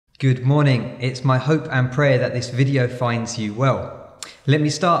Good morning. It's my hope and prayer that this video finds you well. Let me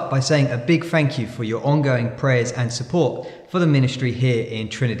start by saying a big thank you for your ongoing prayers and support for the ministry here in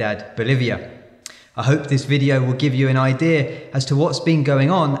Trinidad, Bolivia. I hope this video will give you an idea as to what's been going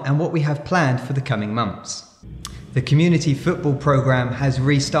on and what we have planned for the coming months. The community football program has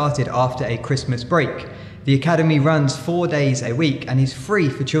restarted after a Christmas break. The academy runs 4 days a week and is free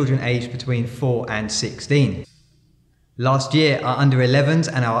for children aged between 4 and 16. Last year, our under-11s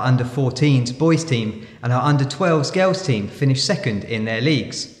and our under-14s boys team and our under-12s girls team finished second in their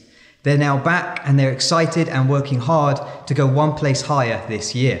leagues. They're now back and they're excited and working hard to go one place higher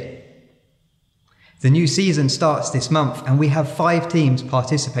this year. The new season starts this month and we have 5 teams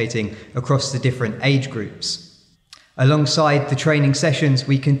participating across the different age groups. Alongside the training sessions,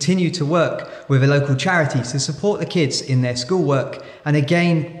 we continue to work with a local charity to support the kids in their schoolwork and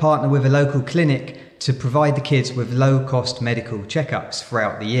again partner with a local clinic to provide the kids with low-cost medical checkups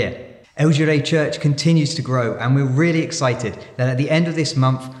throughout the year. El Jure Church continues to grow and we're really excited that at the end of this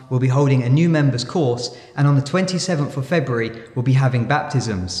month we'll be holding a new members course and on the 27th of February we'll be having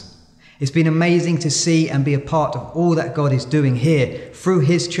baptisms. It's been amazing to see and be a part of all that God is doing here through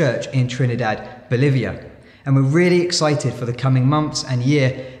His church in Trinidad, Bolivia. And we're really excited for the coming months and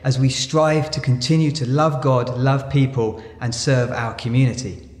year as we strive to continue to love God, love people and serve our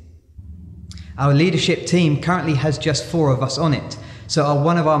community. Our leadership team currently has just 4 of us on it, so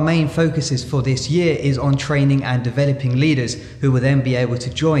one of our main focuses for this year is on training and developing leaders who will then be able to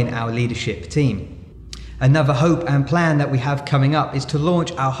join our leadership team. Another hope and plan that we have coming up is to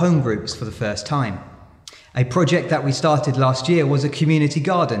launch our home groups for the first time. A project that we started last year was a community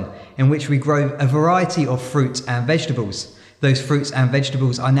garden in which we grow a variety of fruits and vegetables. Those fruits and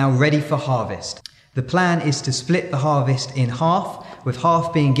vegetables are now ready for harvest. The plan is to split the harvest in half, with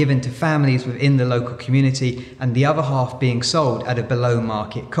half being given to families within the local community and the other half being sold at a below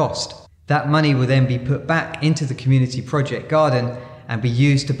market cost. That money will then be put back into the community project garden and be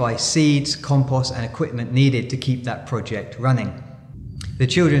used to buy seeds, compost and equipment needed to keep that project running. The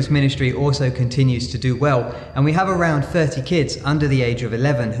children's ministry also continues to do well and we have around 30 kids under the age of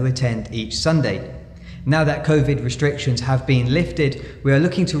 11 who attend each Sunday. Now that COVID restrictions have been lifted, we are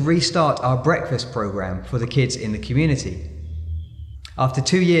looking to restart our breakfast program for the kids in the community. After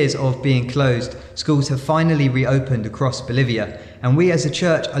 2 years of being closed, schools have finally reopened across Bolivia, and we as a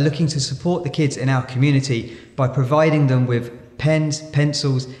church are looking to support the kids in our community by providing them with pens,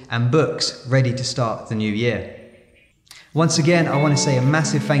 pencils and books ready to start the new year. Once again, I want to say a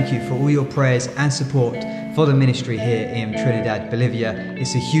massive thank you for all your prayers and support for the ministry here in Trinidad, Bolivia.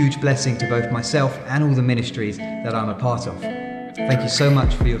 It's a huge blessing to both myself and all the ministries that I'm a part of. Thank you so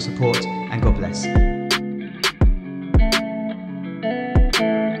much for your support and God bless.